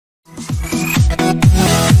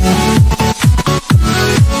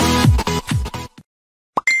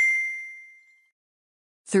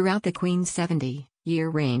Throughout the Queen's 70-year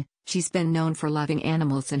reign, she's been known for loving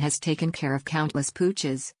animals and has taken care of countless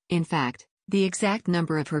pooches. In fact, the exact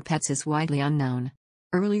number of her pets is widely unknown.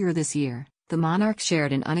 Earlier this year, the monarch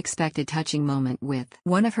shared an unexpected touching moment with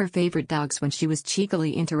one of her favorite dogs when she was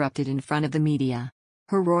cheekily interrupted in front of the media.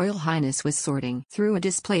 Her Royal Highness was sorting through a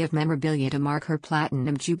display of memorabilia to mark her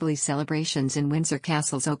Platinum Jubilee celebrations in Windsor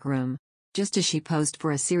Castle's Oak Room. Just as she posed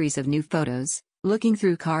for a series of new photos, looking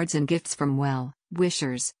through cards and gifts from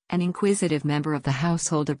well-wishers, an inquisitive member of the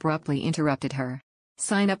household abruptly interrupted her.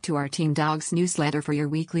 Sign up to our Team Dogs newsletter for your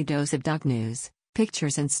weekly dose of dog news,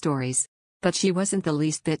 pictures and stories. But she wasn't the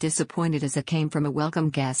least bit disappointed as it came from a welcome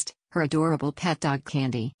guest, her adorable pet dog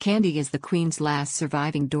Candy. Candy is the Queen's last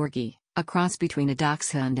surviving dorgie, a cross between a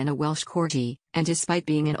dachshund and a Welsh corgi, and despite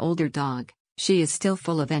being an older dog, she is still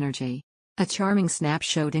full of energy. A charming snap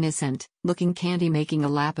showed innocent-looking Candy making a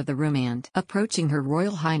lap of the room and approaching her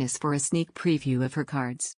Royal Highness for a sneak preview of her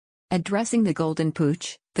cards. Addressing the golden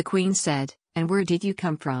pooch, the Queen said, "And where did you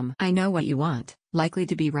come from? I know what you want," likely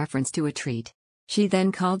to be reference to a treat. She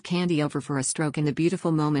then called Candy over for a stroke and the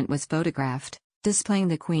beautiful moment was photographed, displaying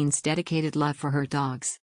the Queen's dedicated love for her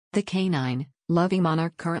dogs. The canine-loving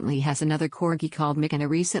monarch currently has another corgi called Mick and a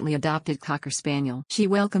recently adopted Cocker Spaniel. She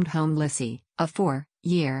welcomed home Lissy, a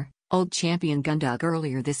 4-year-old champion gun dog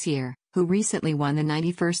earlier this year, who recently won the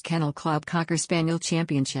 91st Kennel Club Cocker Spaniel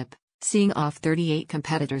Championship, seeing off 38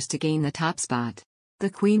 competitors to gain the top spot. The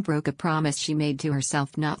Queen broke a promise she made to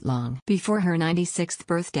herself not long before her 96th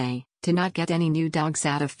birthday, to not get any new dogs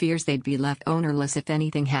out of fears they'd be left ownerless if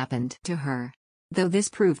anything happened to her. Though this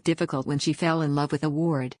proved difficult when she fell in love with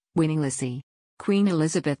award-winning Lissy. Queen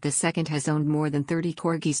Elizabeth II has owned more than 30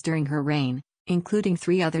 corgis during her reign, including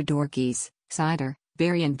 3 other dorkies, Cider,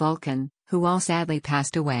 Barry and Vulcan, who all sadly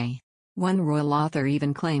passed away. One royal author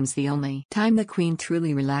even claims the only time the Queen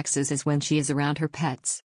truly relaxes is when she is around her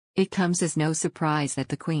pets. It comes as no surprise that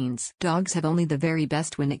the Queen's dogs have only the very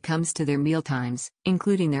best when it comes to their mealtimes,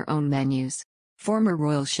 including their own menus. Former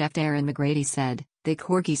royal chef Aaron McGrady said, "The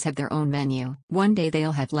corgis have their own menu. One day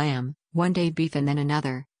they'll have lamb, one day beef and then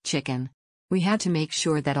another, chicken. We had to make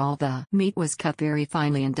sure that all the meat was cut very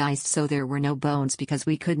finely and diced so there were no bones because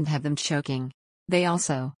we couldn't have them choking. They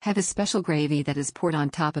also have a special gravy that is poured on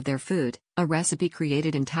top of their food, a recipe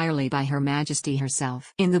created entirely by Her Majesty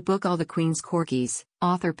herself." In the book All the Queen's Corgis,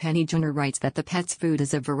 author Penny Junor writes that the pet's food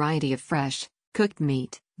is a variety of fresh, cooked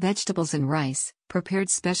meat, vegetables and rice, prepared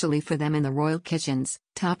specially for them in the royal kitchens,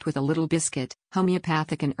 topped with a little biscuit,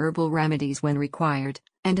 homeopathic and herbal remedies when required,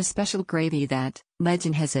 and a special gravy that,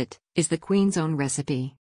 legend has it, is the Queen's own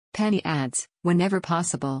recipe. Penny adds, whenever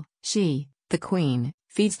possible, she, the Queen,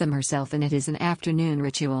 feeds them herself and it is an afternoon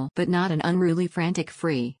ritual but not an unruly frantic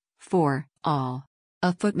free-for-all.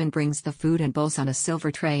 A footman brings the food and bowls on a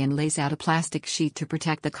silver tray and lays out a plastic sheet to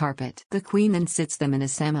protect the carpet. The Queen then sits them in a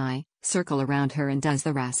semi-circle around her and does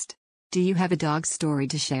the rest. Do you have a dog story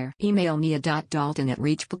to share? Email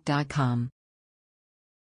mia.dalton@reachbook.com.